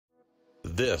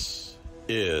This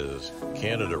is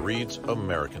Canada Reads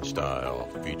American Style,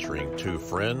 featuring two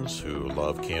friends who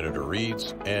love Canada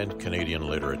Reads and Canadian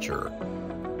literature.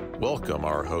 Welcome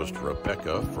our host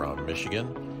Rebecca from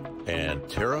Michigan and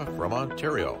Tara from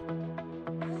Ontario.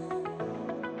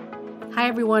 Hi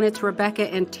everyone, it's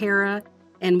Rebecca and Tara,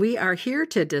 and we are here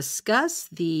to discuss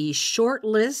the short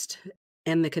list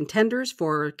and the contenders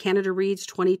for Canada Reads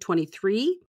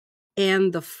 2023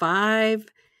 and the 5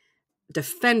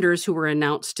 defenders who were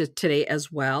announced today as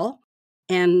well.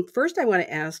 And first I want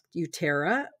to ask you,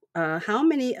 Tara, how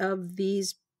many of the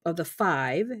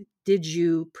 5 did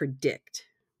you predict?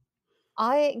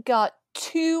 I got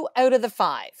 2 out of the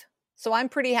 5. So I'm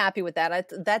pretty happy with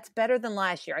that. That's better than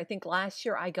last year. I think last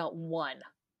year I got 1.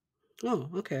 Oh,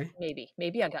 okay.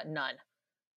 Maybe I got none.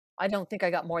 I don't think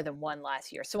I got more than 1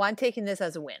 last year. So I'm taking this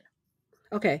as a win.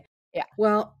 Okay. Yeah.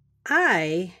 Well,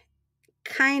 I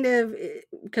kind of,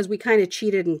 because we kind of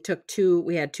cheated and took 2,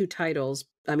 we had 2 titles.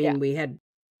 I mean, Yeah.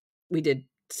 we did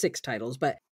 6 titles,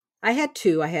 but I had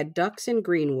 2. I had Ducks in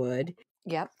Greenwood.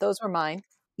 Yep, those were mine.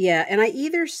 Yeah, and I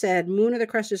either said Moon of the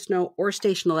Crusted Snow or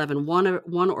Station 11,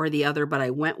 one or the other, but I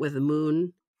went with the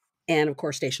Moon, and of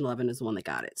course Station 11 is the one that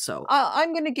got it. So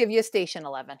I'm going to give you Station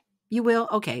 11. You will?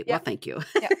 Okay, Yep. Well, thank you.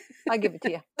 Yeah, I'll give it to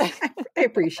you. I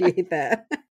appreciate that.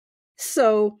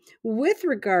 So with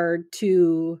regard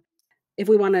to, if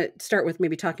we want to start with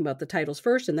maybe talking about the titles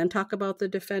first and then talk about the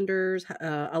defenders,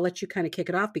 I'll let you kind of kick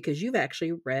it off because you've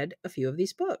actually read a few of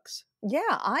these books. Yeah,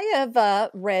 I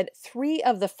have read 3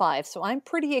 of the 5, so I'm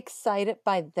pretty excited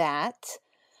by that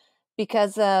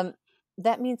because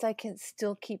that means I can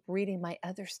still keep reading my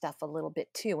other stuff a little bit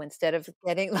too instead of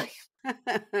getting like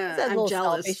I'm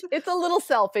jealous. selfish. It's a little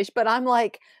selfish, but I'm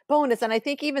like bonus. And I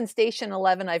think even Station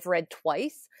 11 I've read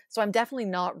twice, so I'm definitely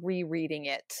not rereading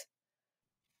it.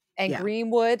 And Yeah.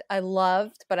 Greenwood I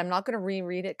loved, but I'm not going to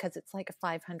reread it because it's like a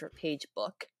 500-page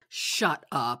book. Shut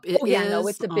up. No,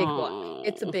 it's a big book.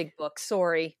 It's a big book.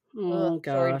 Sorry. Oh,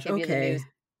 gosh. Sorry to give you the Okay. news.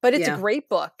 But it's Yeah. a great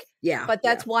book. Yeah. But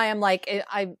that's why I'm like,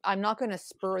 I'm not going to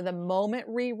spur the moment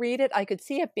reread it. I could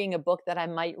see it being a book that I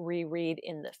might reread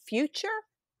in the future,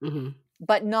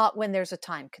 but not when there's a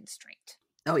time constraint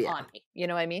on me. You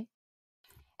know what I mean?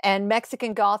 And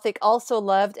Mexican Gothic also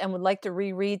loved and would like to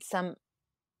reread some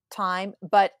time,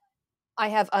 but I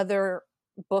have other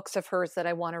books of hers that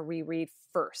I want to reread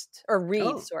first, or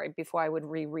before I would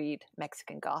reread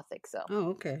Mexican Gothic. So. Oh,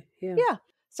 okay. Yeah. Yeah.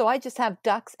 So I just have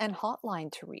Ducks and Hotline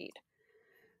to read.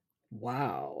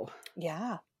 Wow.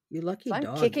 Yeah. You lucky so I'm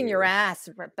dog. kicking your ass,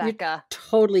 Rebecca. You're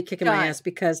totally kicking my ass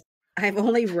because I've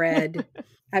only read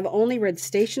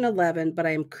Station 11, but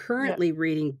I am currently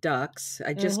reading Ducks.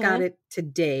 I just got it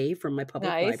today from my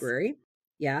public library.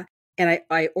 Yeah. And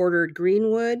I ordered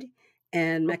Greenwood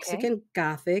and Mexican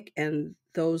Gothic, and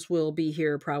those will be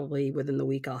here probably within the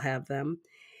week. I'll have them.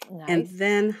 Nice. And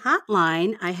then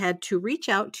Hotline, I had to reach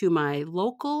out to my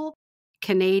local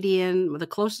Canadian, the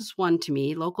closest one to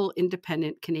me, local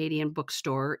independent Canadian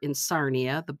bookstore in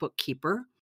Sarnia, the Bookkeeper.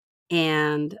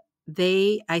 And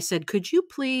I said, could you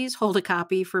please hold a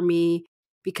copy for me?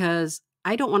 Because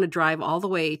I don't want to drive all the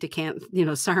way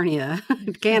to Sarnia,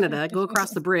 Canada, go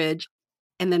across the bridge,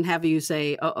 and then have you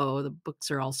say, the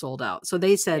books are all sold out. So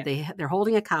they said they're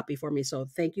holding a copy for me. So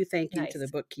thank you to the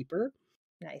Bookkeeper.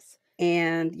 Nice.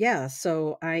 And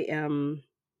so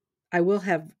I will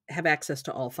have access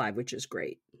to all 5, which is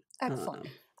great. Excellent.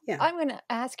 Yeah. I'm going to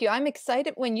ask you, I'm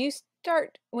excited when you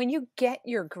get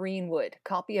your Greenwood,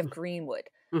 copy of Greenwood,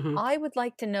 I would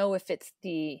like to know if it's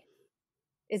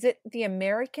is it the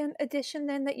American edition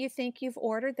then that you think you've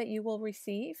ordered that you will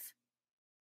receive?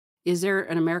 Is there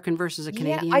an American versus a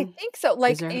Canadian? Yeah, I think so.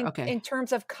 Like in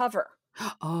terms of cover.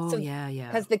 Oh, yeah.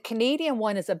 Because the Canadian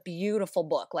one is a beautiful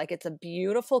book. Like it's a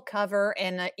beautiful cover,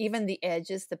 and even the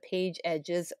edges, the page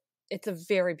edges, it's a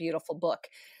very beautiful book.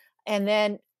 And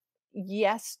then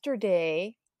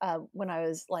yesterday, when I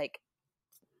was like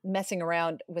messing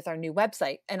around with our new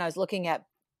website, and I was looking at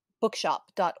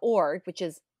bookshop.org, which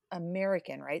is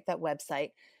American, right? That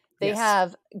website. They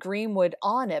have Greenwood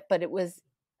on it, but it was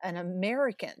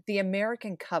the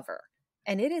American cover,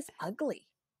 and it is ugly.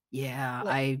 Yeah,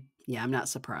 I'm not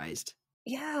surprised.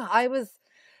 Yeah,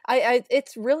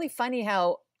 it's really funny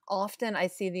how often I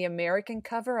see the American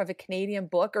cover of a Canadian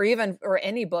book or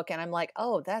any book, and I'm like,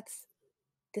 oh, that's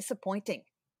disappointing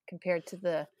compared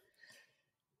to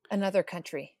another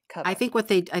country cover. I think what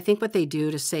they do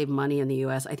to save money in the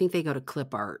US, I think they go to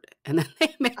clip art and then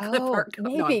they make clip art.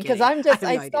 Maybe because I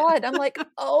saw it. I'm like,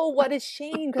 oh, what a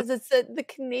shame, because it's the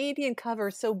Canadian cover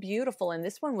is so beautiful, and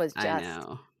this one was just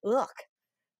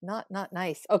not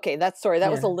nice. Okay, that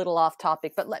was a little off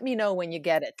topic, but let me know when you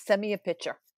get it. Send me a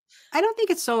picture. I don't think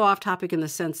it's so off topic in the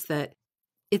sense that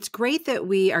it's great that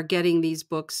we are getting these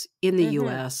books in the Mhm.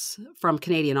 US from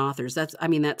Canadian authors. That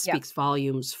Yeah. speaks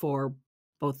volumes for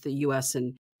both the US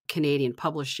and Canadian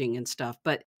publishing and stuff.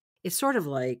 But it's sort of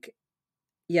like,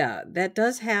 yeah, that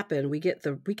does happen. We get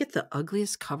the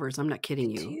ugliest covers. I'm not I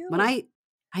kidding you. When do.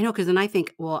 I know, because then I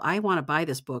think, well, I want to buy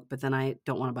this book, but then I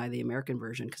don't want to buy the American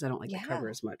version because I don't like the Yeah. cover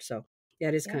as much. So yeah,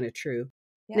 it is Yeah. kind of true.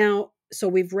 Yeah. Now, so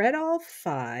we've read all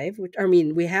five,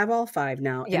 we have all five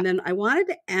now. Yeah. And then I wanted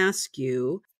to ask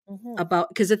you Mhm. about,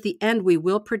 because at the end we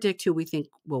will predict who we think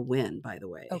will win, by the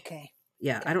way. Okay.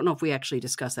 Yeah, I Okay. don't know if we actually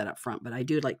discussed that up front, but I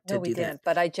do like to No, we do that. didn't,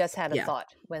 but I just had a Yeah.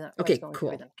 thought when I was Okay, going through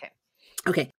cool. them. Okay.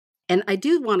 Okay. And I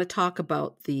do want to talk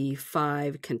about the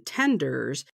five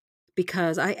contenders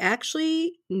because I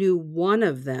actually knew one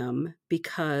of them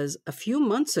because a few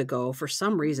months ago, for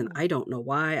some reason, Mm. I don't know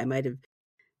why, I might have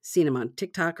seen him on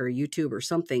TikTok or YouTube or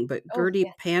something, but Oh, Gertie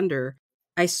yes. Pander,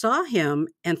 I saw him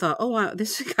and thought, oh, wow,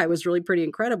 this guy was really pretty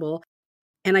incredible.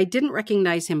 And I didn't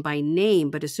recognize him by name,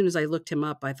 but as soon as I looked him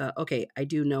up, I thought, okay, I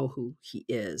do know who he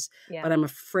is, Yeah. but I'm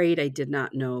afraid I did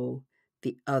not know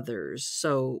the others.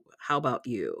 So how about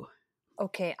you?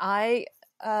 Okay. I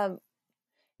um,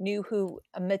 knew who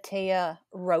Matea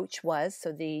Roach was,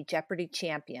 so the Jeopardy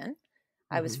champion.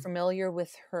 I was Mhm. familiar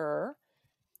with her.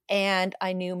 And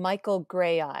I knew Michael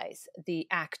Grey Eyes, the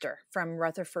actor from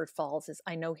Rutherford Falls.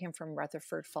 I know him from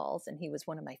Rutherford Falls, and he was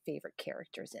one of my favorite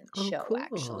characters in the Oh, show,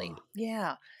 actually. cool.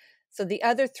 Yeah. So the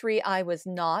other three I was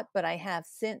not, but I have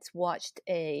since watched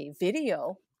a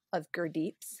video of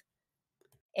Gurdeep's,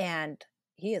 and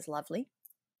he is lovely.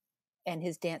 And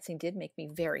his dancing did make me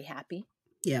very happy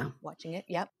Yeah. watching it.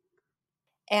 Yep.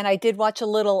 And I did watch a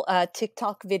little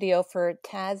TikTok video for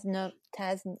Tasnum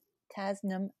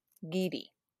Geedy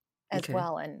as Okay.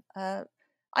 well. And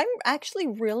I'm actually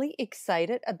really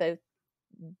excited about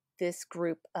this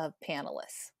group of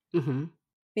panelists Mhm.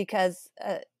 because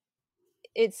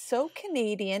it's so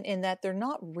Canadian in that they're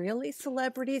not really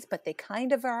celebrities, but they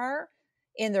kind of are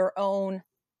in their own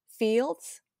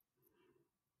fields.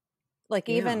 Like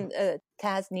Yeah. even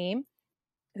Tasneem,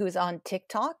 who's on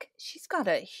TikTok, she's got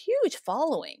a huge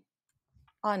following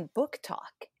on Book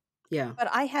Talk. Yeah. But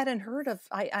I hadn't heard of,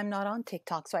 I'm not on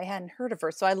TikTok, so I hadn't heard of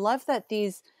her. So I love that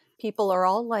these people are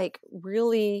all like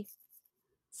really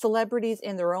celebrities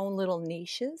in their own little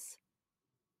niches.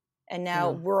 And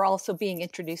now Yeah. we're also being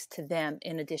introduced to them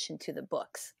in addition to the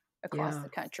books across Yeah. the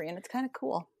country. And it's kind of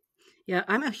cool. Yeah,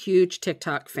 I'm a huge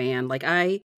TikTok fan.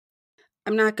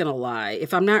 I'm not gonna lie.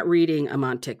 If I'm not reading, I'm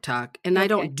on TikTok, and I Okay.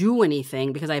 don't do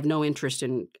anything because I have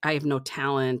no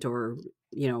talent or,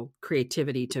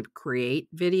 creativity to create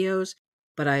videos,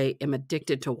 but I am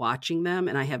addicted to watching them,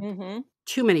 and I have Mm-hmm.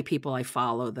 too many people I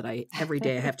follow that every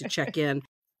day I have to check in.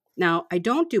 Now, I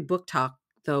don't do book talk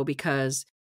though because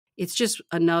it's just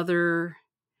another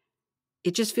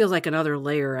it just feels like another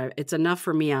layer. It's enough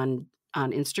for me on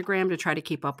Instagram to try to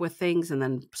keep up with things, and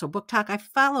then so book talk, I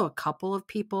follow a couple of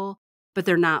people, but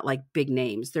they're not like big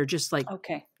names. They're just like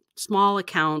Okay. small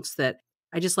accounts that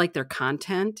I just like their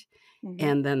content, Mm-hmm.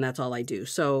 and then that's all I do.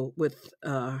 So with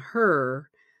her,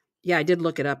 yeah, I did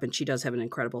look it up, and she does have an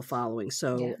incredible following. Yeah,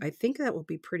 So I think that will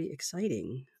be pretty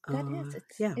exciting. that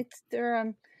is. Yeah.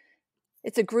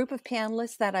 It's a group of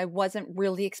panelists that I wasn't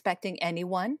really expecting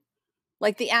anyone.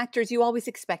 Like the actors, you always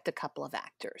expect a couple of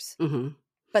actors. Hmm.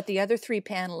 But the other three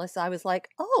panelists, I was like,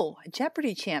 oh, a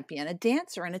Jeopardy champion, a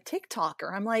dancer, and a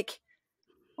TikToker. I'm like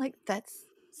that's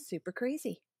super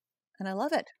crazy. And I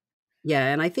love it. Yeah,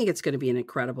 and I think it's going to be an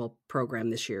incredible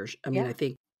program this year. I Yeah.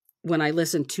 think when I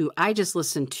just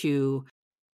listened to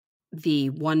the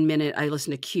 1 minute, I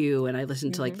listened to Q and I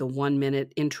listened to like Mm-hmm. the 1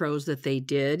 minute intros that they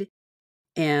did.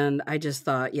 And I just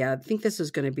thought, yeah, I think this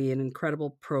is going to be an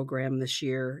incredible program this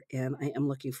year. And I am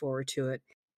looking forward to it.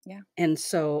 Yeah. And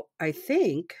so I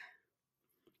think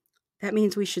that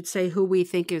means we should say who we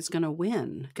think is going to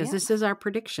win because Yeah. this is our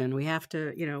prediction. We have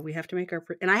to make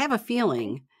and I have a Okay.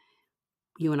 feeling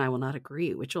you and I will not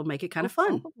agree, which will make it kind Oh, of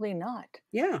fun. probably not.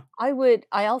 Yeah,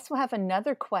 I also have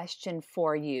another question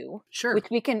for you, sure. which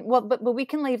we can, well, but we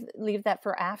can leave that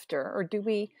for after, or do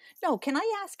we? No, can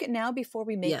I ask it now before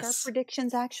we make our Yes,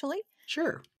 predictions, actually?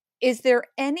 sure. Is there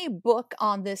any book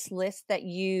on this list that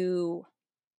you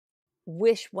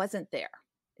wish wasn't there?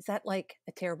 Is that like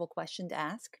a terrible question to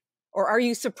ask? Or are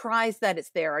you surprised that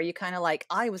it's there? Are you kind of like,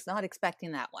 I was not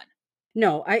expecting that one?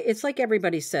 No, it's like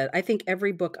everybody said. I think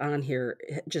every book on here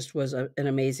just was an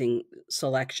amazing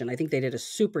selection. I think they did a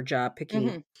super job picking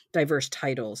Mm-hmm. diverse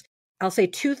titles. I'll say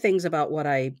two things about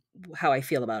how I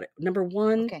feel about it. Number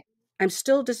one, Okay. I'm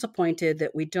still disappointed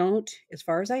that we don't, as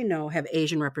far as I know, have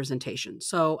Asian representation.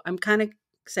 So I'm kind of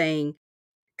saying,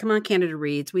 come on, Canada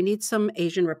Reads. We need some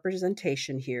Asian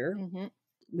representation here. Mm-hmm.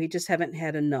 We just haven't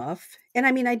had enough. And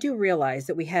I mean, I do realize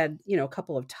that we had, a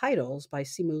couple of titles by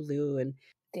Simu Liu and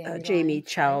Jamie Dandelions, right?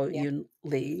 Chow Yeah. Yun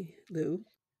Liu.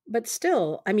 But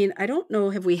still, I mean, I don't know,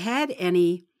 have we had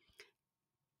any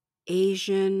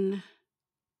Asian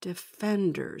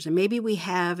defenders? And maybe we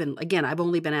have. And again, I've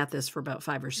only been at this for about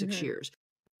 5 or 6 Mm-hmm. years.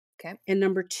 Okay. And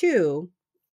number two,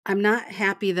 I'm not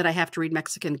happy that I have to read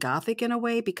Mexican Gothic in a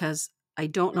way because I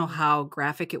don't know Mm-hmm. how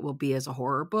graphic it will be as a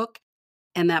horror book.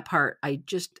 And that part, I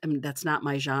mean, that's not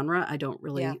my genre. I don't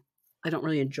really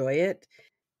enjoy it.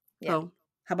 Yeah. So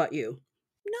how about you?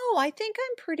 No, I think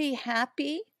I'm pretty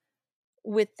happy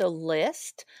with the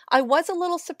list. I was a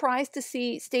little surprised to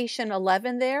see Station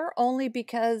 11 there, only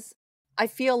because I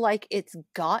feel like it's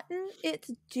gotten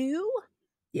its due.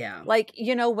 Yeah. Like,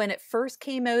 when it first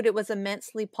came out, it was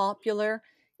immensely popular.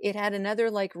 It had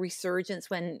another like resurgence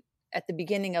when at the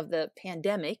beginning of the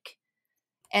pandemic.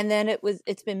 And then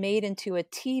it's been made into a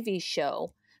TV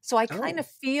show. So I kind Oh, of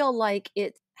feel like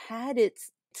it had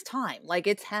its time. Like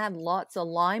it's had lots of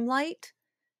limelight.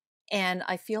 And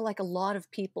I feel like a lot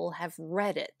of people have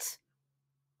read it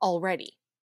already.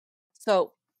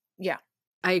 So, yeah.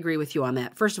 I agree with you on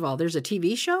that. First of all, there's a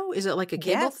TV show. Is it like a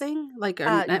cable Yes. thing, like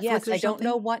a Yes. Netflix or I don't know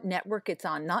something? what network it's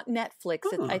on. Not Netflix.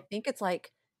 I Oh, think it's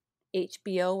like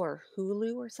HBO or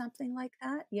Hulu or something like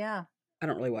that. Yeah. I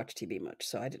don't really watch TV much,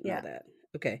 so I didn't know Yeah. that.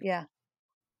 Okay. Yeah.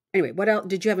 Anyway, what else?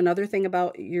 Did you have another thing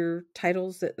about your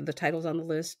titles, the titles on the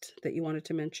list that you wanted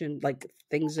to mention, like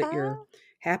things that you're Uh,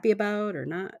 happy about or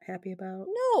not happy about?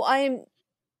 no,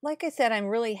 like I said, I'm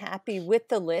really happy with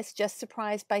the list. Just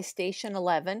surprised by Station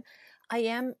 11. I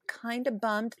am kind of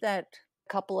bummed that a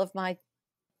couple of my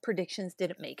predictions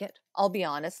didn't make it. I'll be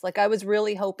honest. Like I was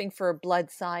really hoping for Blood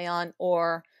Scion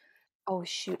or, oh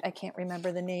shoot, I can't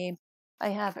remember the name. I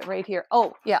have it right here.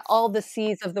 Oh, yeah, All the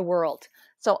Seas of the World.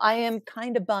 So I am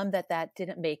kind of bummed that that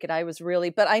didn't make it.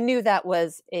 But I knew that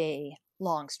was a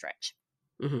long stretch.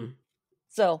 Hmm.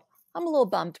 So I'm a little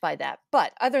bummed by that.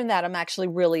 But other than that, I'm actually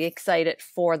really excited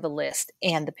for the list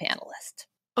and the panelist.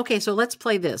 Okay, so let's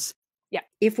play this. Yeah.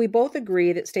 If we both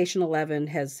agree that Station 11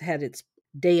 has had its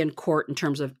day in court in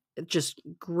terms of just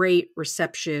great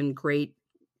reception, great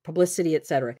publicity,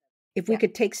 etc. If we Yeah.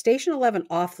 could take Station 11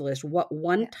 off the list, what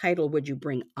one Yeah. title would you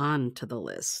bring onto the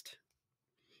list?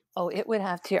 Oh, it would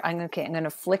have to. I'm going to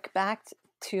flick back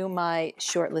to my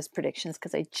shortlist predictions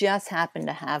because I just happen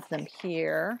to have them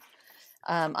here.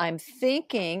 I'm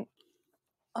thinking,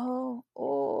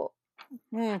 oh,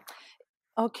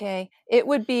 okay. It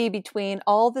would be between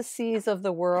All the Seas of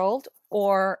the World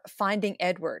or Finding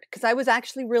Edward, because I was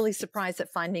actually really surprised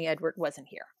that Finding Edward wasn't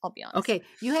here. I'll be honest. Okay,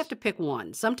 you have to pick one.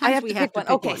 I Sometimes have we to have pick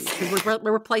to one. pick Okay. one because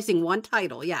we're replacing one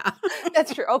title. Yeah.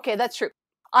 That's true. Okay, that's true.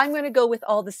 I'm going to go with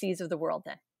All the Seas of the World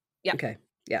then. Yeah. Okay.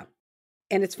 Yeah.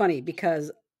 And it's funny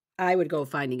because I would go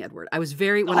Finding Edward. I was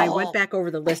when I went Oh, back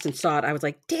over the list and saw it, I was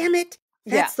like, damn it.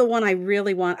 yeah. That's the one I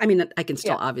really want. I mean, I can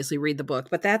still Yeah. obviously read the book,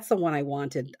 but that's the one I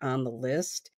wanted on the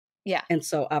list. Yeah. And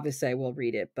so obviously I will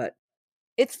read it, but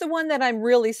It's the one that I'm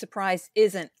really surprised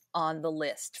isn't on the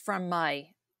list from my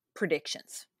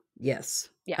predictions. yes,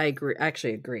 Yeah. I agree. I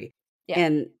actually agree. Yeah.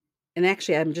 And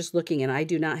actually I'm just looking and I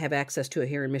do not have access to it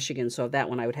here in Michigan. So that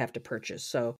one I would have to purchase.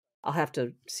 So I'll have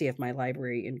to see if my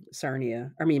library in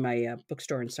Sarnia, my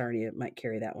bookstore in Sarnia might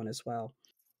carry that one as well.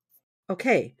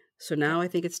 Okay. So Okay. now I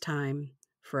think it's time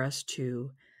for us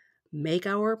to make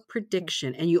our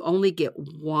prediction, and you only get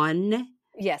one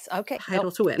Yes. Okay. title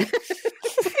Nope. to win.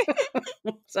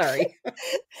 Sorry.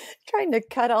 Trying to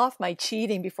cut off my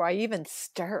cheating before I even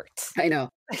start. I know.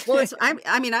 Well,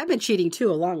 I mean, I've been cheating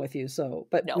too along with you, so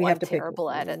but No, we I'm have to pick terrible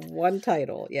at it. one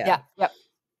title. Yeah. Yeah. Yep.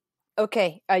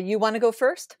 Okay. You want to go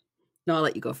first? No, I'll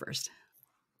let you go first.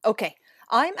 Okay.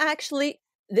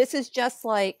 This is just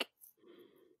like,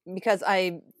 because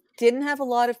I didn't have a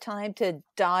lot of time to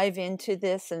dive into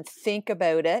this and think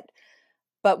about it.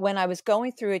 But when I was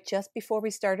going through it just before we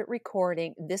started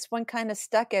recording, this one kind of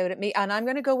stuck out at me. And I'm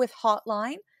going to go with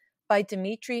Hotline by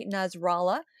Dmitry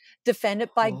Nasrallah, defended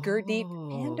by Gurdeep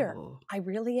Pander. Oh, I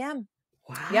really am.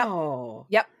 Yep. wow.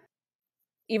 Yep.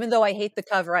 Even though I hate the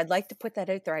cover, I'd like to put that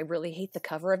out there. I really hate the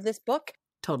cover of this book.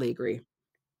 Totally agree.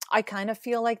 I kind of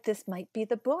feel like this might be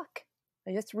the book.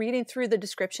 I'm just reading through the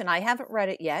description. I haven't read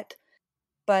it yet.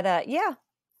 But yeah,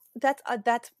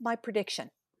 that's my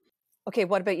prediction. Okay,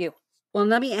 what about you? Well,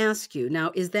 let me ask you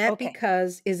now, is that Okay.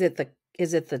 because is it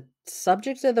the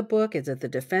subject of the book? Is it the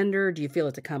defender? Do you feel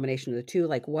it's a combination of the two?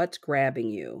 Like what's grabbing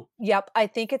you? Yep, I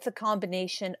think it's a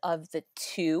combination of the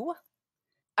two.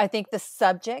 I think the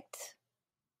subject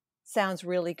sounds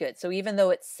really good. So even though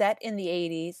it's set in the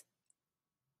 80s,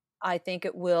 I think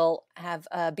it will have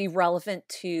be relevant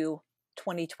to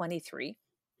 2023,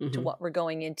 to what we're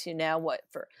going into now, what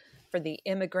for the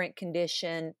immigrant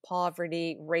condition,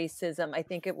 poverty, racism. I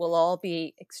think it will all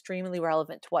be extremely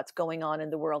relevant to what's going on in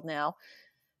the world now,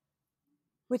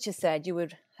 which is sad. You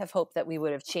would have hoped that we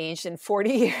would have changed in 40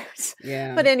 years.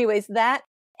 Yeah. But anyways, that,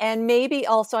 and maybe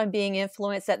also I'm being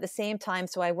influenced at the same time.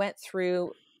 So I went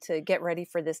through, to get ready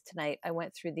for this tonight, I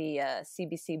went through the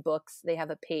CBC books. They have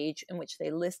a page in which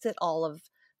they listed all of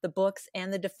the books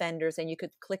and the defenders, and you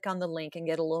could click on the link and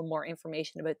get a little more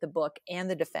information about the book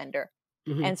and the defender.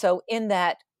 And so in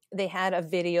that, they had a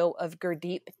video of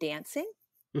Gurdeep dancing,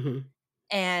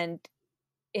 and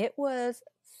it was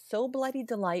so bloody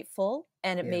delightful,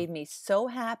 and it made me so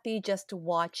happy just to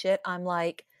watch it. I'm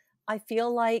like, I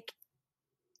feel like,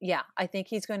 yeah, I think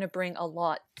he's going to bring a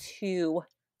lot to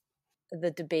the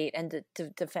debate and to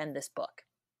defend this book.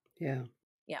 Yeah.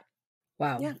 Yeah.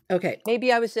 Wow. Yeah. Okay.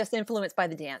 Maybe I was just influenced by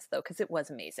the dance, though, because it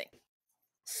was amazing.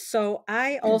 So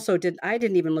I also didn't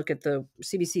even look at the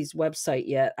CBC's website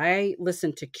yet. I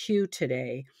listened to Q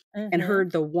today and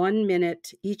heard the 1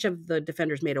 minute, each of the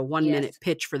defenders made a 1 minute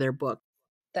pitch for their book.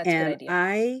 That's a good idea.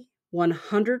 I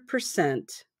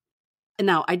 100%, and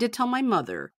now I did tell my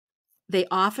mother, they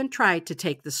often try to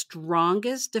take the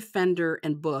strongest defender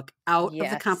and book out of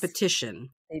the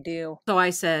competition. They do. So I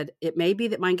said, it may be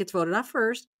that mine gets voted off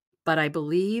first, but I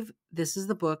believe this is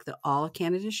the book that all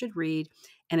candidates should read.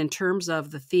 And in terms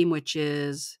of the theme, which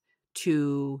is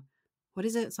to, what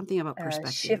is it? Something about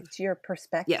perspective. Shift your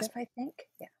perspective, I think.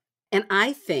 Yeah. And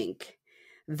I think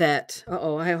that,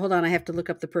 hold on, I have to look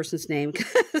up the person's name.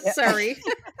 Sorry,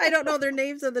 I don't know their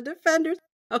names of the defenders.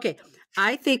 Okay,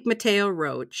 I think Mateo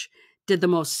Roach did the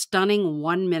most stunning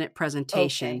 1 minute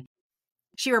presentation. Okay.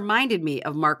 She reminded me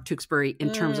of Mark Tewksbury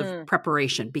in terms of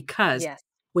preparation, because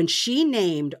when she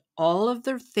named all of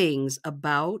the things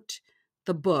about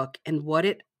the book and what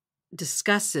it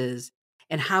discusses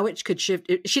and how it could shift,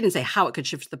 she didn't say how it could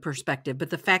shift the perspective, but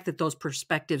the fact that those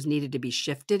perspectives needed to be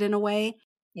shifted in a way.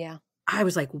 Yeah. I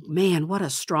was like, man, what a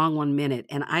strong 1 minute.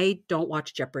 And I don't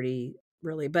watch Jeopardy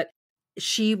really, but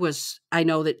she was, I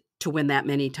know that to win that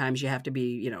many times, you have to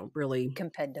be, really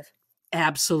competitive.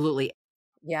 Absolutely.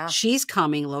 Yeah. She's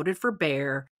coming loaded for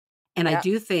bear. And I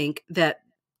do think that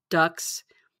Ducks,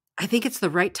 I think it's the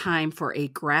right time for a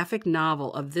graphic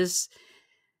novel of this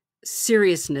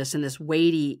seriousness and this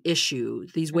weighty issue,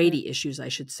 these weighty issues, I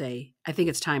should say. I think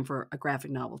it's time for a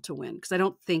graphic novel to win, because I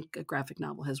don't think a graphic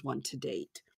novel has won to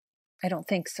date. I don't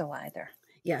think so either.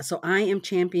 Yeah. So I am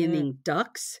championing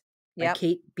Ducks by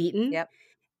Kate Beaton. Yep.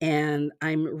 And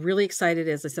I'm really excited.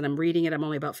 As I said, I'm reading it. I'm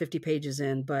only about 50 pages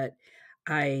in, but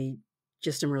I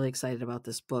just am really excited about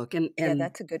this book. And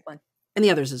that's a good one. And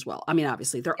the others as well. I mean,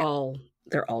 obviously they're all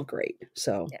great.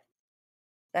 So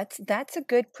that's a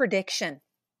good prediction.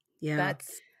 Yeah.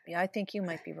 I think you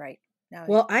might be right.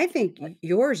 Well, I think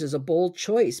yours is a bold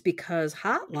choice, because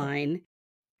Hotline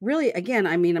really, again,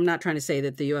 I mean, I'm not trying to say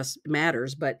that the U.S.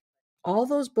 matters, but all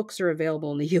those books are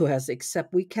available in the U.S.,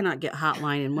 except we cannot get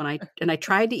Hotline. And I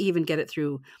tried to even get it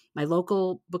through my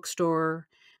local bookstore,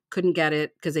 couldn't get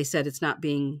it because they said it's not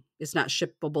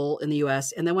shippable in the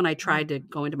U.S. And then when I tried to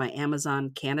go into my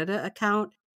Amazon Canada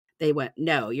account, they went,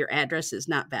 no, your address is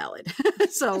not valid.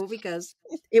 So because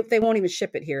they won't even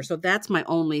ship it here. So that's my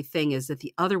only thing, is that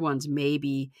the other ones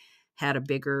maybe had a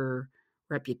bigger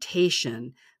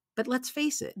reputation. But let's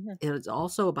face it, it's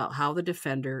also about how the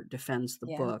defender defends the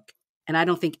book. And I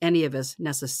don't think any of us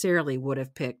necessarily would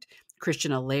have picked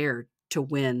Christian Allaire to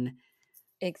win.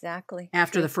 Exactly.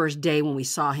 After the first day when we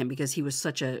saw him, because he was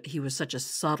such a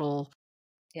subtle,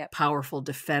 powerful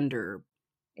defender.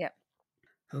 Yep.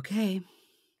 Okay.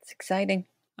 It's exciting.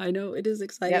 I know, it is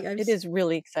exciting. Yep, it is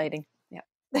really exciting. Yeah.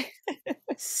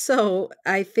 So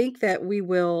I think that we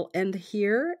will end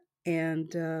here,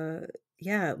 and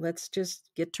let's just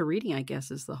get to reading, I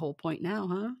guess, is the whole point now,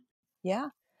 huh? Yeah.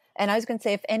 And I was going to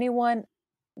say, if anyone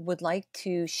would like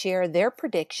to share their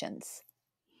predictions,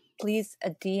 please a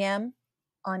DM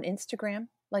on Instagram,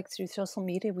 like through social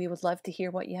media. We would love to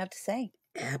hear what you have to say.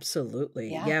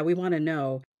 Absolutely. Yeah, we want to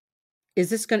know. Is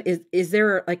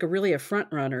there like a front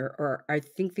runner, or I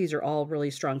think these are all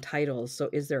really strong titles. So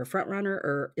is there a front runner,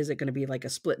 or is it going to be like a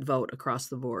split vote across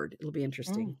the board? It'll be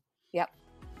interesting. Yep.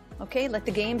 Okay, let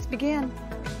the games begin.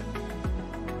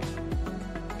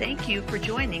 Thank you for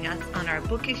joining us on our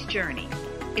bookish journey.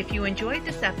 If you enjoyed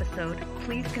this episode,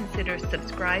 please consider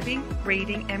subscribing,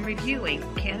 rating, and reviewing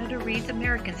Canada Reads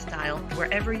American Style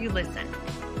wherever you listen.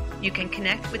 You can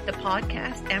connect with the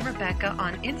podcast and Rebecca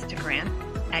on Instagram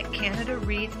at Canada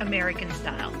Reads American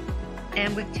Style,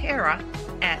 and with Tara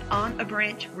at On a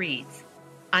Branch Reads.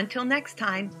 Until next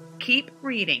time, Keep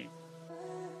reading.